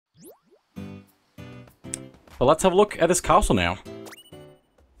But let's have a look at this castle now.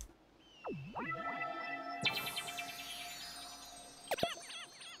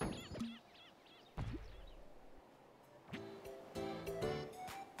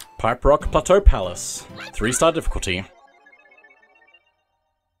 Pipe Rock Plateau Palace. 3-star difficulty.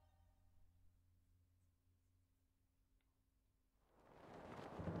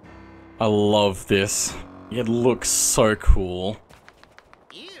 I love this. It looks so cool.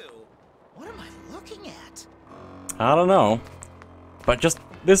 Ew, what am I looking at? I don't know. But just,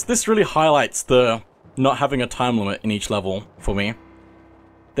 this really highlights the not having a time limit in each level for me.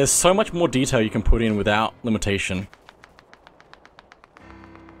 There's so much more detail you can put in without limitation.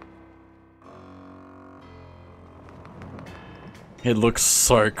 It looks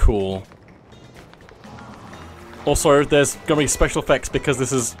so cool. Also, there's gonna be special effects because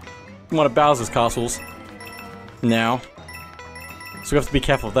this is one of Bowser's castles now. So we have to be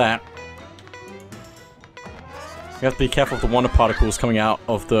careful of that. We have to be careful of the wonder particles coming out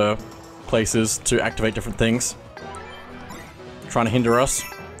of the places to activate different things. Trying to hinder us.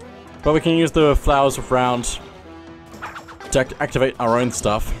 But we can use the flowers around to activate our own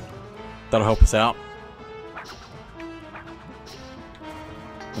stuff. That'll help us out.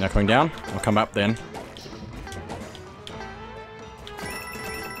 Now coming down, I'll come up then.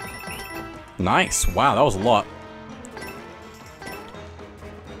 Nice, wow, that was a lot.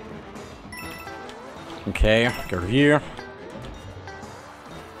 Okay, go over here.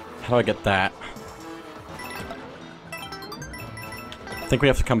 How do I get that? I think we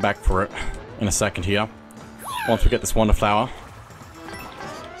have to come back for it in a second here. Once we get this wonder flower.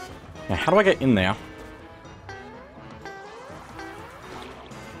 Now, how do I get in there?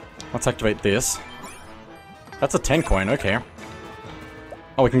 Let's activate this. That's a 10 coin, okay.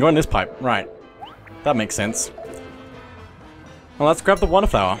 Oh, we can go in this pipe, right. That makes sense. Well, let's grab the wonder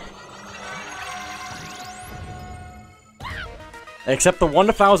flower. Except the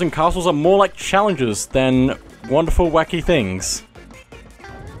wonder flowers in castles are more like challenges than wonderful wacky things.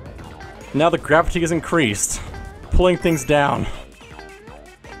 Now the gravity is increased, pulling things down.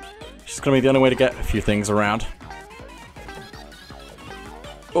 Which is gonna be the only way to get a few things around.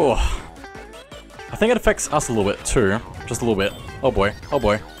 Oh, I think it affects us a little bit too, just a little bit. Oh boy, oh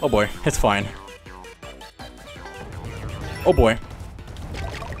boy, oh boy, it's fine. Oh boy.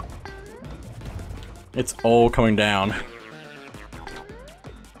 It's all coming down.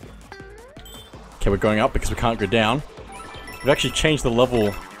 Okay, we're going up because we can't go down. We've actually changed the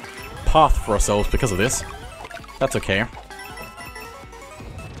level path for ourselves because of this. That's okay.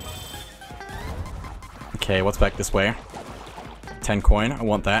 Okay, what's back this way? 10 coin, I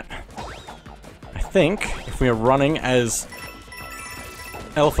want that. I think if we are running as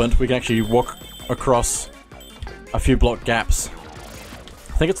Elephant, we can actually walk across a few block gaps.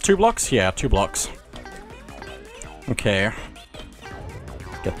 I think it's 2 blocks? Yeah, 2 blocks. Okay.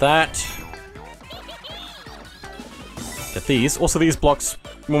 Get that. Get these. Also, these blocks,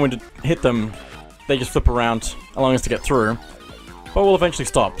 when we hit them, they just flip around, allowing us to get through. But we'll eventually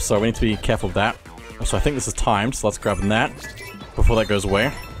stop, so we need to be careful of that. Also, I think this is timed, so let's grab that before that goes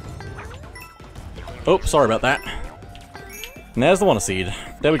away. Oh, sorry about that. And there's the Wonder Seed.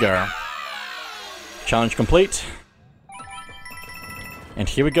 There we go. Challenge complete. And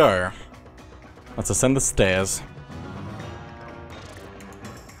here we go. Let's ascend the stairs.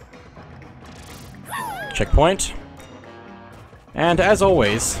 Checkpoint. And as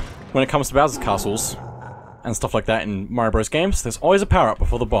always, when it comes to Bowser's castles and stuff like that in Mario Bros. Games, there's always a power-up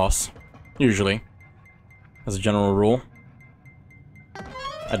before the boss. Usually. As a general rule.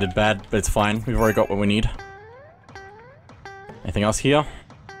 I did bad, but it's fine. We've already got what we need. Anything else here?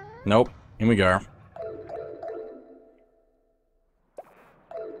 Nope. In we go.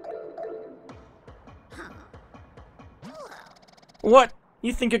 What?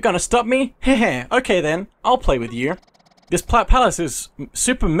 You think you're gonna stop me? Heh, okay then. I'll play with you. This palace is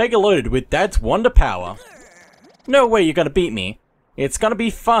super mega loaded with Dad's wonder power. No way you're gonna beat me. It's gonna be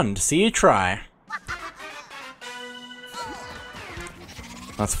fun to see you try.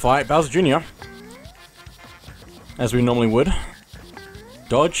 Let's fight Bowser Jr. As we normally would.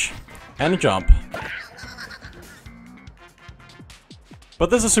 Dodge and jump. But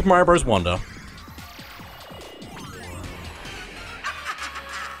this is Super Mario Bros. Wonder.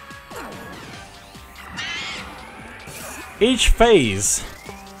 Each phase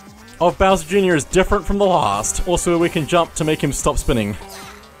of Bowser Jr. is different from the last. Also, we can jump to make him stop spinning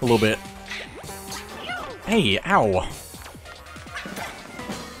a little bit. Hey, ow.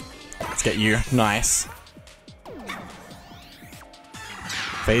 Let's get you. Nice.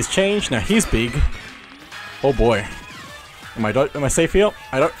 Phase change. Now he's big. Oh boy. Am I safe here?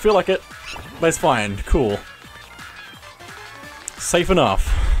 I don't feel like it, but it's fine. Cool. Safe enough.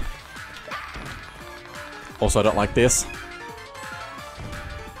 Also, I don't like this.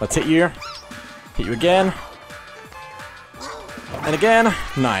 Let's hit you. Hit you again. And again.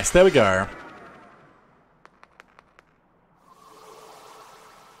 Nice, there we go.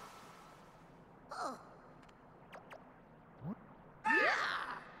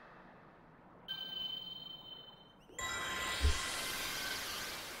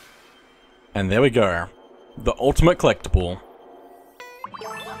 And there we go. The ultimate collectible.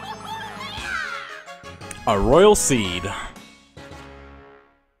 A royal seed.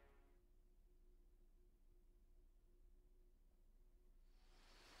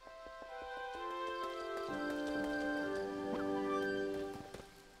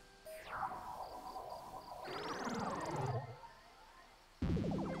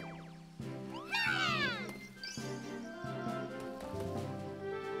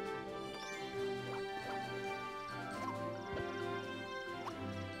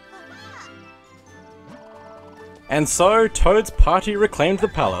 And so, Toad's party reclaimed the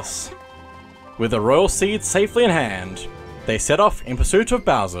palace. With the royal seed safely in hand, they set off in pursuit of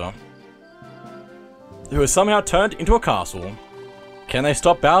Bowser, who has somehow turned into a castle. Can they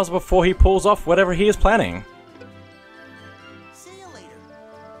stop Bowser before he pulls off whatever he is planning? See you later.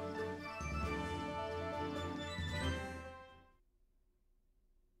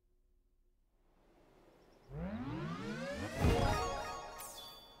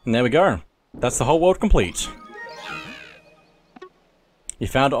 And there we go. That's the whole world complete. You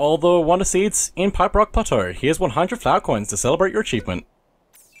found all the Wonder Seeds in Pipe Rock Plateau. Here's 100 flower coins to celebrate your achievement.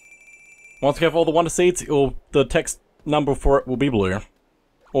 Once you have all the Wonder Seeds, the text number for it will be blue.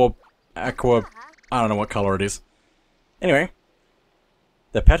 Or aqua, I don't know what color it is. Anyway,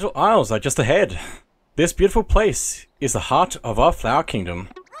 the Petal Isles are just ahead. This beautiful place is the heart of our Flower Kingdom.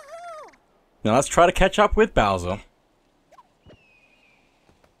 Now let's try to catch up with Bowser.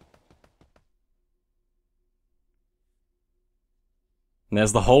 And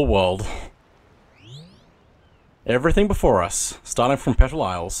there's the whole world. Everything before us, starting from Petal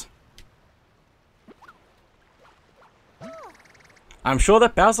Isles. I'm sure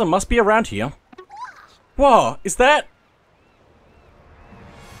that Bowser must be around here. Whoa, is that?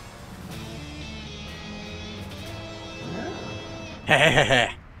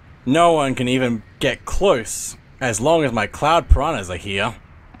 Hehehe. No one can even get close as long as my Cloud Piranhas are here.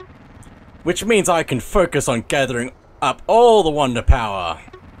 Which means I can focus on gathering up all the Wonder Power.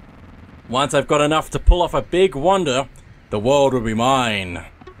 Once I've got enough to pull off a big wonder, the world will be mine.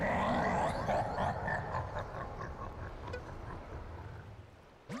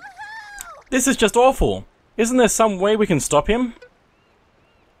 This is just awful. Isn't there some way we can stop him?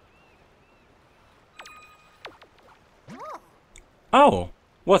 Oh,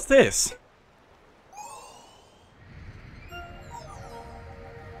 what's this?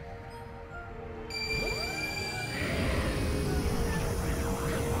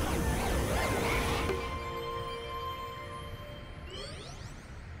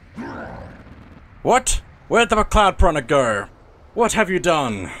 What? Where'd the Cloud Piranha go? What have you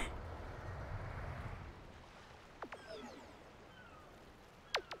done?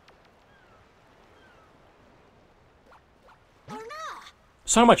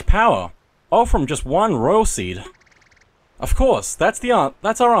 So much power, all from just one royal seed. Of course, that's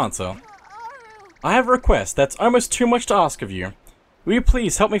our answer. I have a request that's almost too much to ask of you. Will you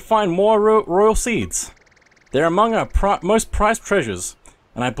please help me find more royal seeds? They're among our most prized treasures,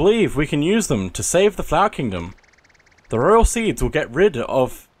 and I believe we can use them to save the Flower Kingdom. The royal seeds will get rid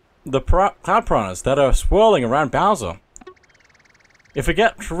of the Cloud Piranhas that are swirling around Bowser. If we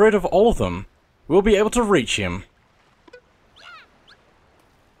get rid of all of them, we'll be able to reach him.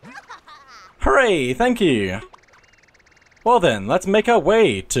 Hooray! Thank you! Well then, let's make our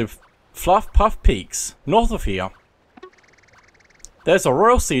way to Fluff Puff Peaks, north of here. There's a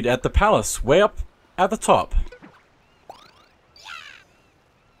royal seed at the palace, way up at the top.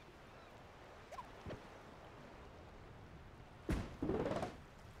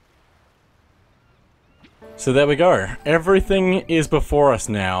 So there we go. Everything is before us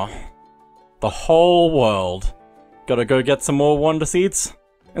now. The whole world. Gotta go get some more Wonder Seeds.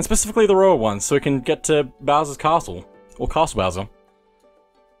 And specifically the royal ones, so we can get to Bowser's castle. Or Castle Bowser.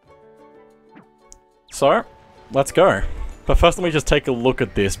 So, let's go. But first let me just take a look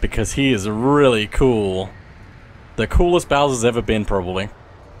at this, because he is really cool. The coolest Bowser's ever been, probably.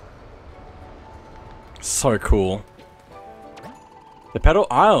 So cool. The Petal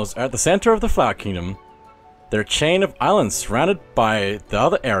Isles are at the center of the Flower Kingdom. They're a chain of islands surrounded by the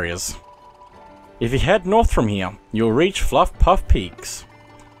other areas. If you head north from here, you'll reach Fluff Puff Peaks.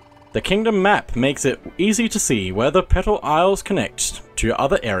 The kingdom map makes it easy to see where the petal isles connect to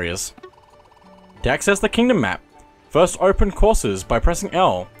other areas. To access the kingdom map, first open courses by pressing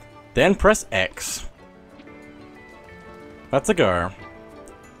L, then press X. That's a go.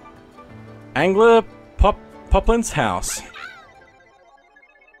 Angler Poplin's house.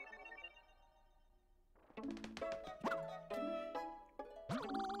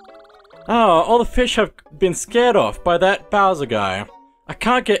 Oh, all the fish have been scared off by that Bowser guy. I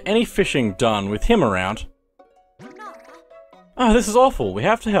can't get any fishing done with him around. Oh, this is awful. We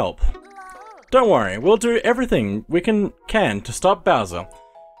have to help. Don't worry, we'll do everything we can to stop Bowser.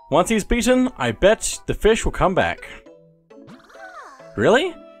 Once he's beaten, I bet the fish will come back.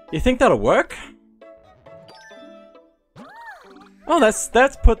 Really? You think that'll work? Oh,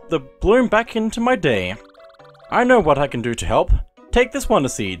 that's put the bloom back into my day. I know what I can do to help. Take this Wonder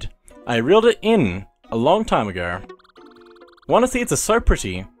Seed. I reeled it in a long time ago. Wonder Seeds are so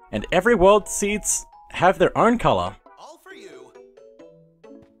pretty, and every world seeds have their own color. All for you.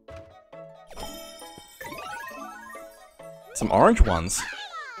 Some orange ones.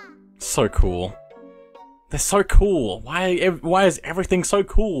 So cool. They're so cool. Why is everything so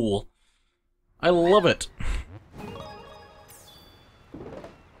cool? I love it.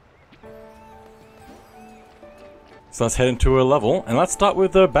 So let's head into a level, and let's start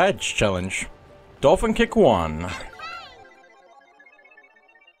with the badge challenge. Dolphin Kick 1.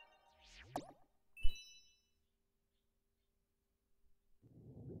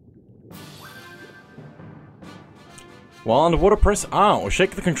 While underwater, press R or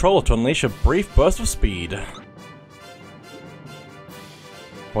shake the controller to unleash a brief burst of speed.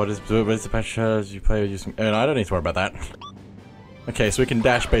 What is the patch as you play using... I don't need to worry about that. Okay, so we can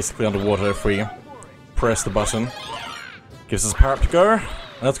dash basically underwater if we press the button. Gives us a power up to go.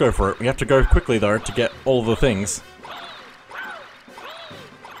 Let's go for it. We have to go quickly though to get all the things.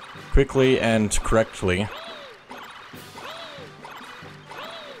 Quickly and correctly.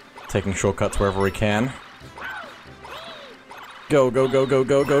 Taking shortcuts wherever we can. Go, go, go, go,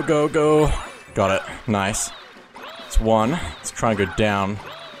 go, go, go, go. Got it. Nice. It's one. Let's try and go down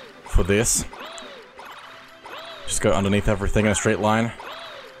for this. Just go underneath everything in a straight line.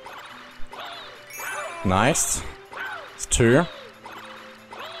 Nice. It's two.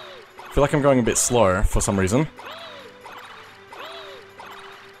 I feel like I'm going a bit slow for some reason.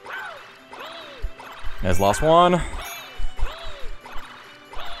 There's the last one.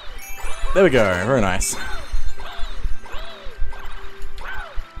 There we go. Very nice.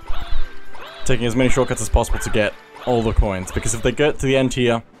 Taking as many shortcuts as possible to get all the coins, because if they get to the end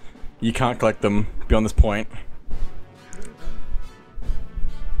here, you can't collect them beyond this point.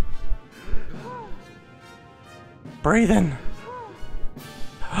 Breathe in.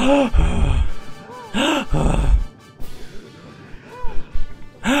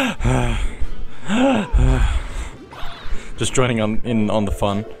 Just joining in on the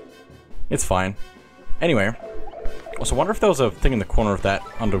fun. It's fine. Anyway, also wonder if there was a thing in the corner of that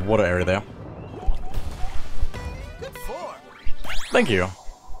underwater area there. Good form. Thank you.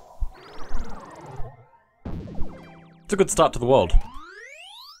 It's a good start to the world.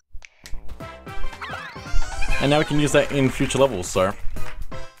 And now we can use that in future levels, so...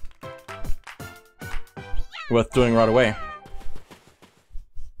 worth doing right away.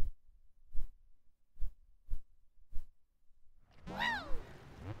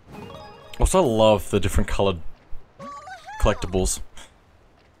 Also, I love the different colored collectibles.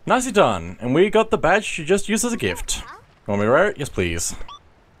 Nicely done, and we got the badge you just used as a gift. Want me to wear it? Yes, please.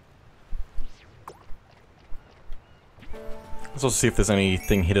 Let's also see if there's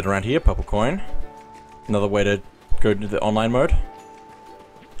anything hidden around here. Purple coin. Another way to go to the online mode.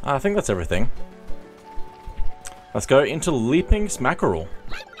 I think that's everything. Let's go into Leaping Smackerel.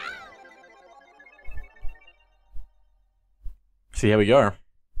 See how we go.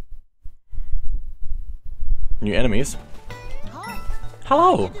 New enemies. Hi.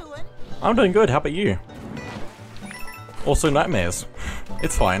 Hello! How you doing? I'm doing good, how about you? Also nightmares.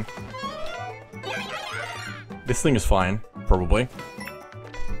 It's fine. This thing is fine, probably.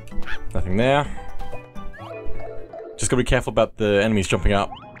 Nothing there. Just gotta be careful about the enemies jumping up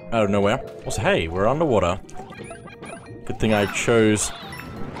out of nowhere. Also, hey, we're underwater. Good thing I chose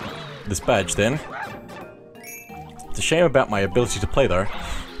this badge then. It's a shame about my ability to play though.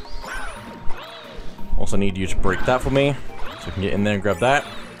 Also need you to break that for me, so we can get in there and grab that.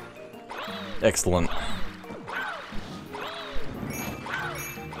 Excellent.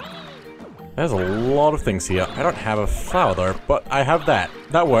 There's a lot of things here. I don't have a flower though, but I have that.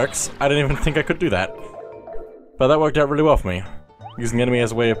 That works. I didn't even think I could do that. But that worked out really well for me. Using the enemy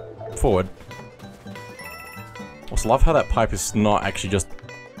as a way forward. Also love how that pipe is not actually just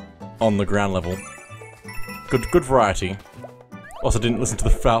on the ground level. Good variety. Also didn't listen to the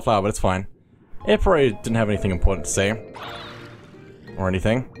flower, but it's fine. It probably didn't have anything important to say. Or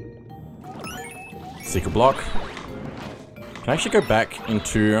anything. Secret block. Can I actually go back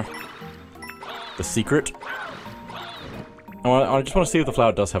into the secret? I just want to see if the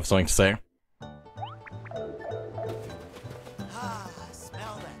flower does have something to say. Ah,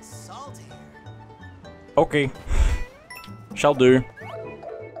 smell that salt here. Okay. Shall do.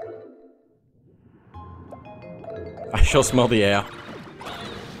 I shall smell the air.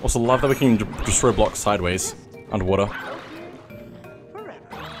 Also love that we can destroy blocks sideways, underwater.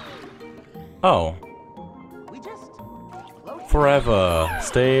 Oh. We just Forever.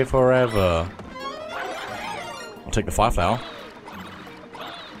 Stay forever. I'll take the fire flower.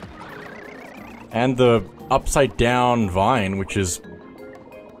 And the upside down vine, which is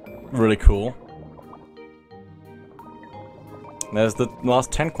really cool. There's the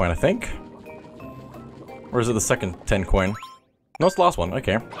last 10 coin, I think. Or is it the second 10 coin? No, it's the last one.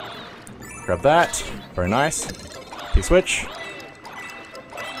 Okay. Grab that. Very nice. P-switch.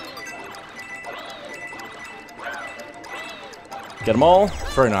 Get them all.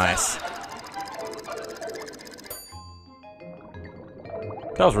 Very nice.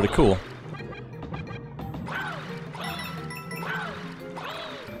 That was really cool.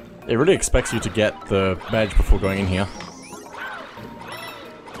 It really expects you to get the badge before going in here.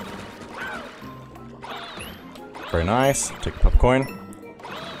 Very nice. Take the purple coin.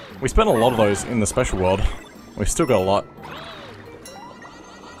 We spent a lot of those in the special world. We've still got a lot.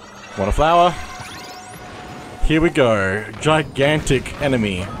 Want a flower? Here we go. Gigantic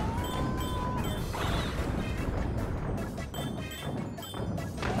enemy.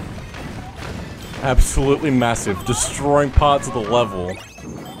 Absolutely massive. Destroying parts of the level.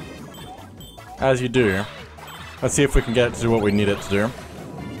 As you do. Let's see if we can get it to do what we need it to do.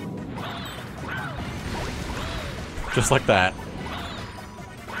 Just like that.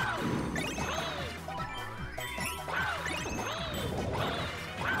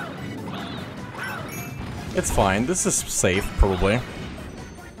 It's fine. This is safe, probably.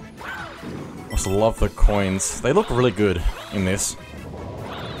 Also love the coins. They look really good in this.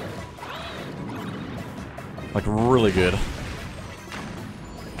 Like, really good.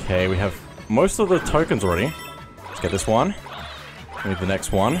 Okay, we have most of the tokens already. Let's get this one. We need the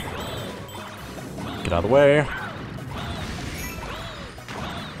next one. Get out of the way.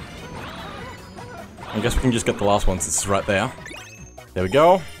 I guess we can just get the last one since it's right there. There we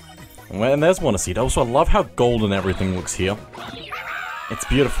go. And there's one to see. Also, I love how golden everything looks here. It's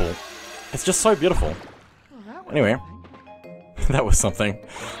beautiful. It's just so beautiful. Anyway. That was something.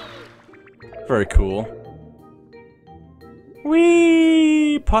 Very cool.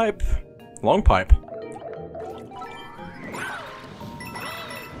 Whee! Pipe. Long pipe.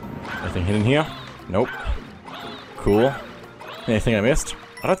 Anything hidden here? Nope. Cool. Anything I missed?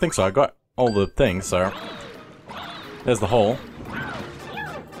 I don't think so. I got all the things, so... There's the hole.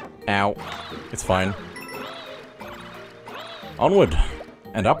 Ow. It's fine. Onward.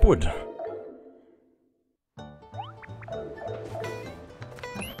 And upward.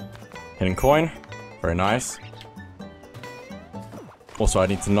 Hidden coin. Very nice. Also, I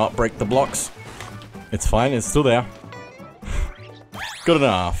need to not break the blocks. It's fine, it's still there. Good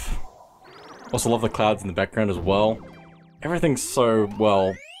enough. Also love the clouds in the background as well. Everything's so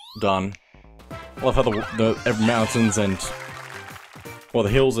well done. I love how the mountains and... well, the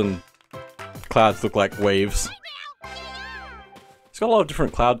hills and clouds look like waves. It's got a lot of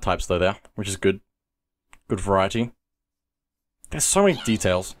different cloud types though there, which is good. Good variety. There's so many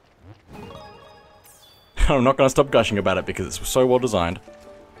details. I'm not going to stop gushing about it because it's so well designed.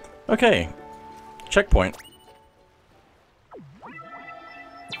 Okay. Checkpoint.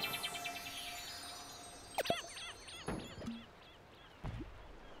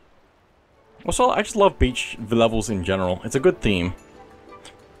 Also, I just love beach levels in general. It's a good theme.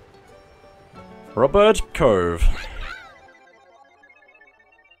 Robert Cove.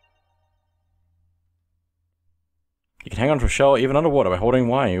 You can hang on to a shell even underwater by holding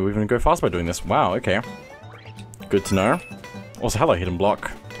Y. You even go fast by doing this. Wow, okay. Good to know. Also, hello, hidden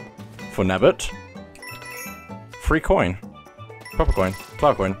block. For Nabbit. Free coin. Purple coin.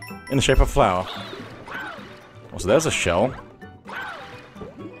 Flower coin. In the shape of a flower. Also, there's a shell.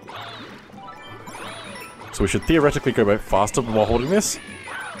 So we should theoretically go back faster while holding this.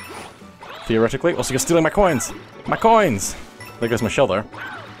 Theoretically. Also, you're stealing my coins! My coins! There goes my shell, though.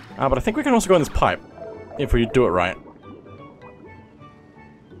 But I think we can also go in this pipe. If we do it right.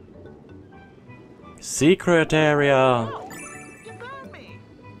 Secret area! You found me.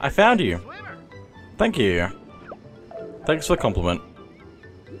 I found you! Winner. Thank you. Thanks for the compliment.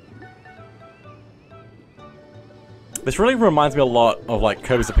 This really reminds me a lot of like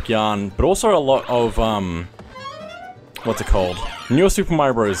Kirby's Epic Yarn, but also a lot of what's it called? Newer Super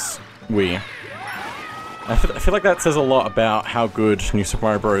Mario Bros. Wii. I feel like that says a lot about how good newer Super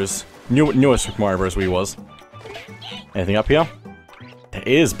Mario Bros. Wii was. Anything up here? There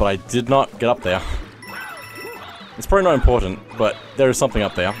is, but I did not get up there. It's probably not important, but there is something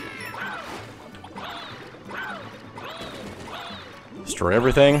up there. Destroy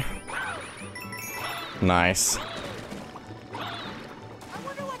everything. Nice. I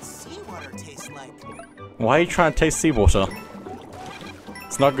wonder what seawater tastes like. Why are you trying to taste seawater?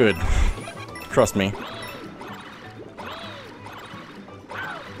 It's not good. Trust me.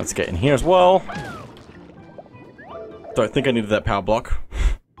 Let's get in here as well. Don't think I needed that power block.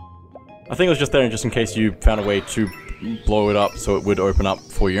 I think it was just there just in case you found a way to blow it up so it would open up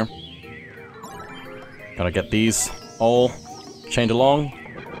for you. Gotta get these all chained along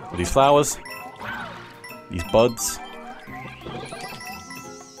with these flowers. These buds.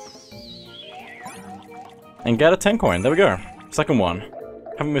 And get a 10 coin. There we go. Second one.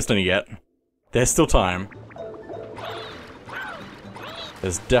 Haven't missed any yet. There's still time.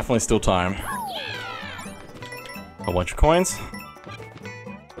 There's definitely still time. A bunch of coins.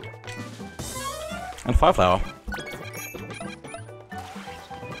 And 5 flower.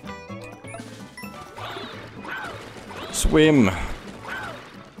 Swim.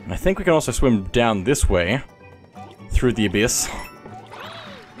 I think we can also swim down this way. Through the abyss.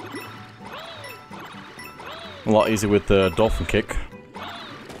 A lot easier with the dolphin kick.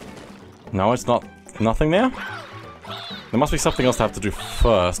 No, it's not. Nothing there? There must be something else to have to do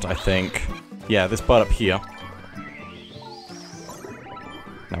first, I think. Yeah, this bud up here.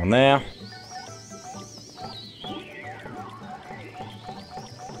 That one there.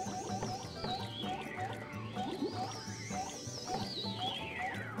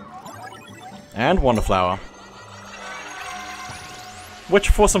 And Wonderflower. Which,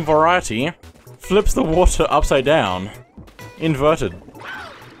 for some variety, flips the water upside down. Inverted.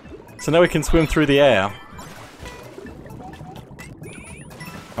 So now we can swim through the air.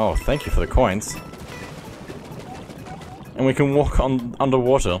 Oh, thank you for the coins. And we can walk on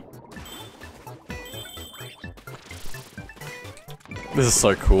underwater. This is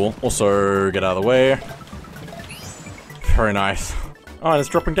so cool. Also, get out of the way. Very nice. Oh, and it's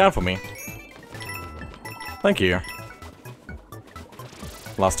dropping down for me. Thank you.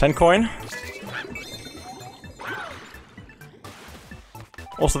 Last 10 coin.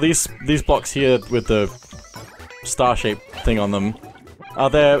 Also, these blocks here with the star-shaped thing on them are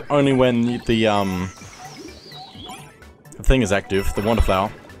there only when the thing is active, the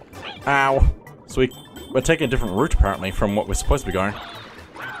Wonderflower. Ow! So we're taking a different route, apparently, from what we're supposed to be going.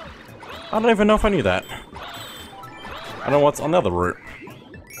 I don't even know if I knew that. I don't know what's on the other route.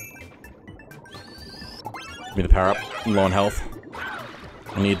 Give me the power up. I'm low on health.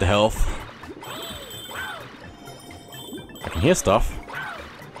 I need the health. I can hear stuff.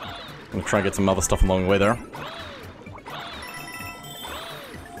 I'm gonna try and get some other stuff along the way there.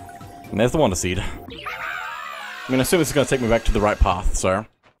 And there's the Wonder Seed. I mean, I assume this is gonna take me back to the right path, so...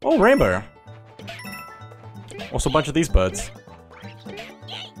 Oh, rainbow! Also a bunch of these birds.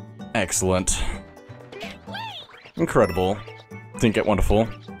 Excellent. Incredible. Didn't get wonderful.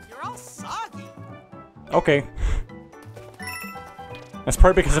 You're all soggy. Okay. That's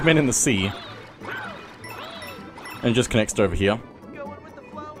probably because I've been in the sea. And it just connects to over here. Going with the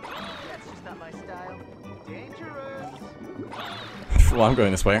flow? That's just not my style. Dangerous. Well, I'm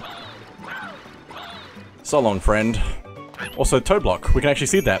going this way. So long, friend. Also, Toad Block. We can actually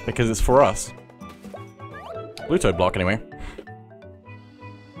see that because it's for us. BlueToad Block, anyway.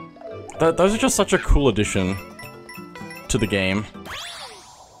 Those are just such a cool addition to the game.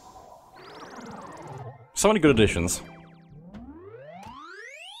 So many good additions.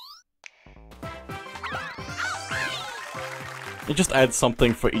 It just adds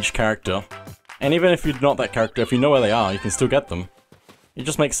something for each character. And even if you're not that character, if you know where they are, you can still get them. It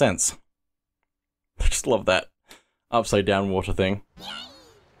just makes sense. I just love that upside down water thing.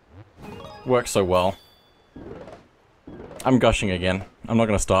 Works so well. I'm gushing again. I'm not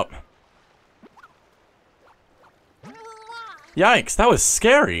gonna stop. Yikes, that was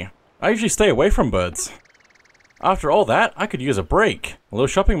scary! I usually stay away from birds. After all that, I could use a break. A little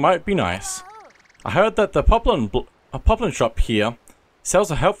shopping might be nice. I heard that the Poplin shop here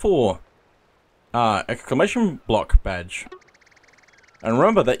sells a helpful exclamation block badge. And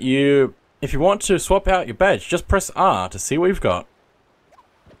remember that if you want to swap out your badge, just press R to see what you've got.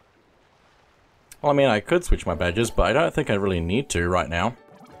 Well, I mean, I could switch my badges, but I don't think I really need to right now.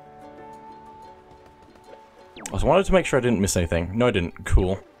 I just wanted to make sure I didn't miss anything. No, I didn't.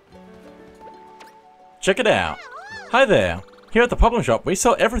 Cool. Check it out. Hi there! Here at the problem shop, we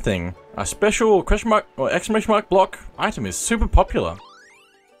sell everything. Our special question mark or exclamation mark block item is super popular.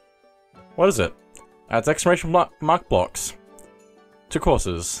 What is it? Adds exclamation mark blocks to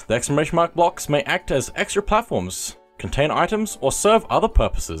courses. The exclamation mark blocks may act as extra platforms, contain items, or serve other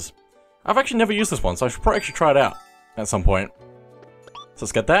purposes. I've actually never used this one, so I should probably actually try it out at some point. So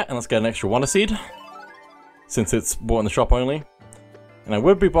let's get that, and let's get an extra Wonder Seed, since it's bought in the shop only. And I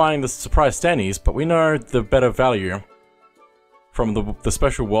would be buying the surprise standees, but we know the better value from the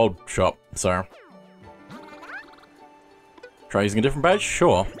special world shop, so... Try using a different badge?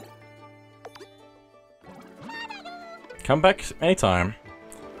 Sure. Come back anytime.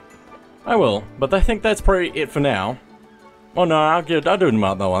 I will, but I think that's probably it for now. Oh no, I'll do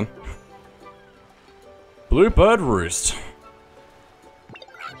another one. Bluebird Roost.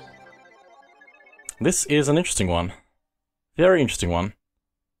 This is an interesting one. Very interesting one.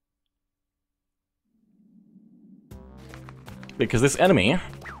 Because this enemy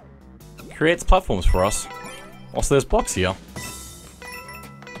creates platforms for us. Also, there's blocks here.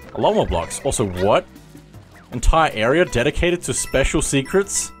 A lot more blocks. Also, what? Entire area dedicated to special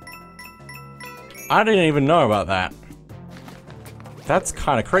secrets? I didn't even know about that. That's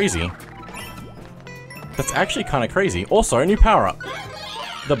kind of crazy. That's actually kind of crazy. Also, a new power-up.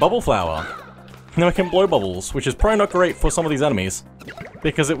 The Bubble Flower. Now I can blow bubbles, which is probably not great for some of these enemies,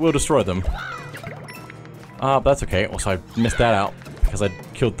 because it will destroy them. But that's okay. Also, I missed that out, because I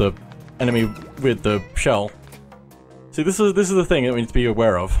killed the enemy with the shell. See, this is the thing that we need to be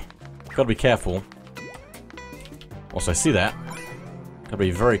aware of. Gotta be careful. Also, I see that. Gotta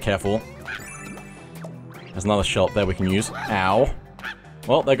be very careful. There's another shell up there we can use. Ow.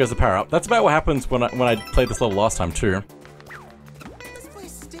 Well, there goes the power-up. That's about what happens when I played this level last time, too. This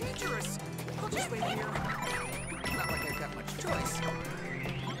place is dangerous. I'll just wait here. Not like I've got much choice.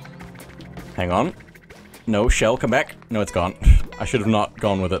 Hang on. No, shell, come back. No, it's gone. I should have not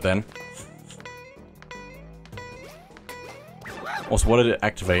gone with it then. Also, what did it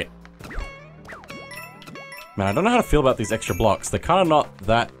activate? Man, I don't know how to feel about these extra blocks. They're kind of not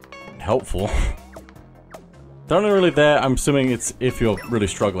that helpful. They're only really there, I'm assuming it's if you're really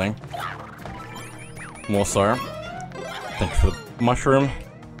struggling. More so. Thank you for the mushroom.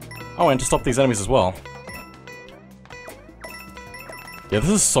 Oh, and to stop these enemies as well. Yeah, this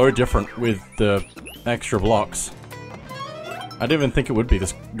is so different with the extra blocks. I didn't even think it would be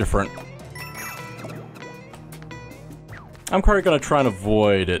this different. I'm probably gonna try and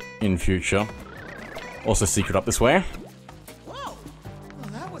avoid it in future. Also secret up this way. Whoa! Well,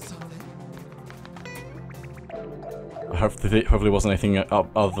 that was something. Hopefully it wasn't anything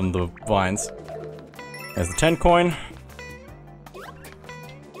other than the vines. There's the 10 coin.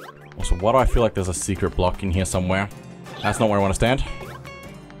 Also, why do I feel like there's a secret block in here somewhere? That's not where I want to stand.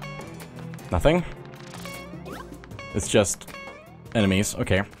 Nothing. It's just enemies.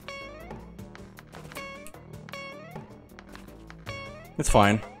 Okay. It's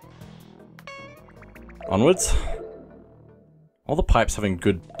fine. Onwards. All the pipes having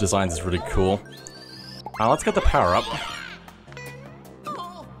good designs is really cool. Let's get the power up.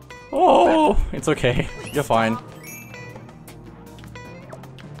 Oh, it's okay. You're fine.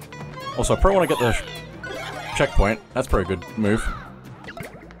 Also, I probably want to get the checkpoint. That's a pretty good move.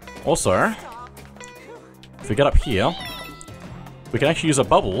 Also, if we get up here, we can actually use our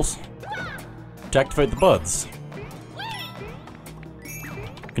bubbles to activate the buds.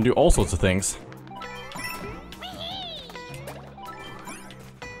 We can do all sorts of things.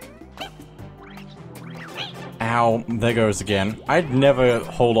 Ow, there goes again. I'd never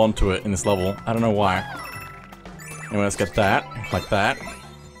hold on to it in this level. I don't know why. Anyway, let's get that. Like that.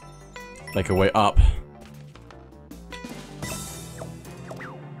 Make our way up.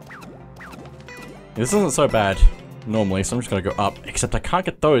 This isn't so bad normally, so I'm just gonna go up. Except I can't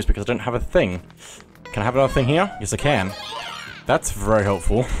get those because I don't have a thing. Can I have another thing here? Yes, I can. That's very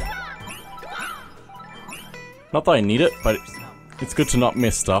helpful. Not that I need it, but it's good to not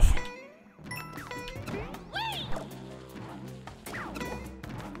miss stuff.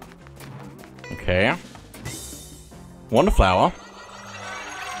 Okay. Wonder Flower.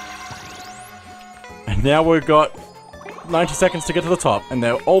 And now we've got 90 seconds to get to the top, and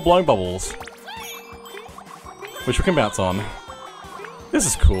they're all blowing bubbles. Which we can bounce on. This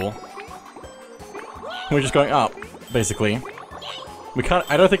is cool. We're just going up, basically. We can't-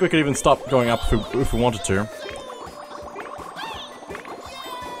 I don't think we could even stop going up if we wanted to.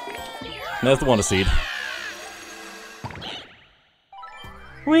 And there's the Wonder Seed.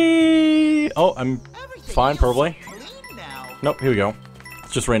 Whee! Oh, I'm fine, probably. Nope, here we go.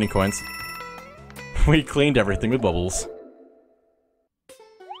 It's just raining coins. We cleaned everything with bubbles.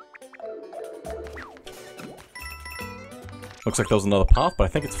 Looks like there was another path, but I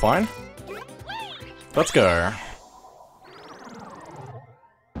think it's fine. Let's go.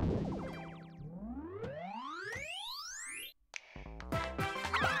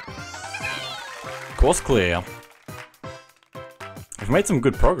 Course clear. We've made some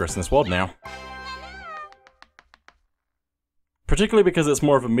good progress in this world now. Particularly because it's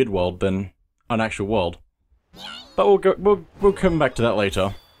more of a mid-world than an actual world. But we'll come back to that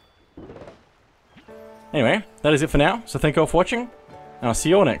later. Anyway, that is it for now, so thank you all for watching, and I'll see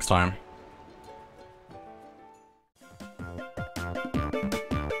you all next time.